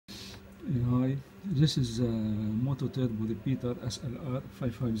Hi, this is a MOTOTRBO repeater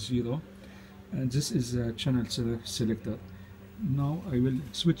SLR550, and this is a channel selector. Now I will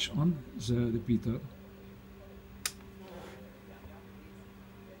switch on the repeater.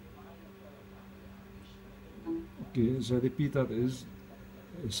 Okay, the repeater is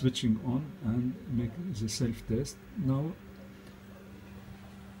switching on and make the self-test. Now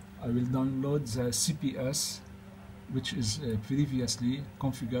I will download the CPS, which is previously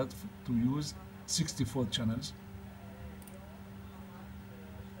configured to use 64 channels.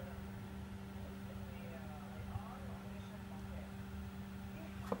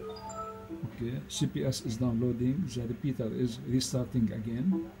 Okay, CPS is downloading, the repeater is restarting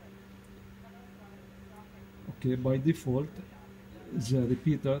again. Okay, by default the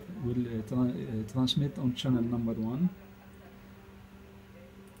repeater will transmit on channel number 1.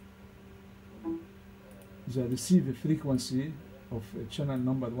 The receive frequency of channel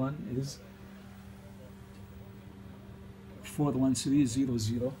number 1 is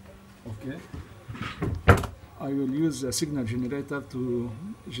 41300. Okay, I will use a signal generator to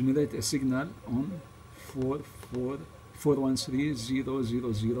generate a signal on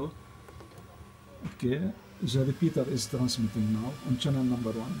 41300. Okay, the repeater is transmitting now on channel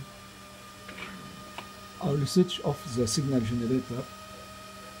number 1. I will switch off the signal generator.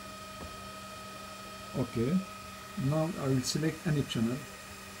 Okay, now I will select any channel.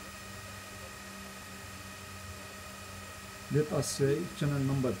 Let us say channel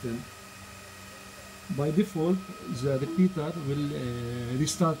number 10. By default, the repeater will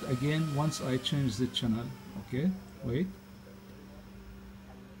restart again once I change the channel. Okay, wait.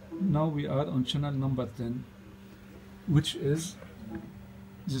 Now we are on channel number 10, which is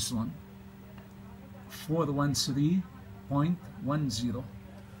this one, 413.10.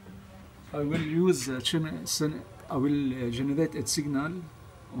 I will use I will generate a signal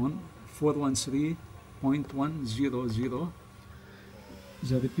on 413.100.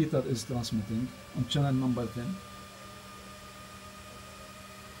 The repeater is transmitting on channel number 10.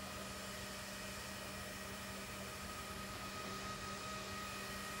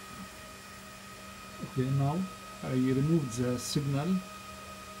 Okay, now I remove the signal.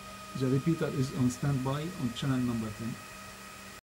 The repeater is on standby on channel number 10.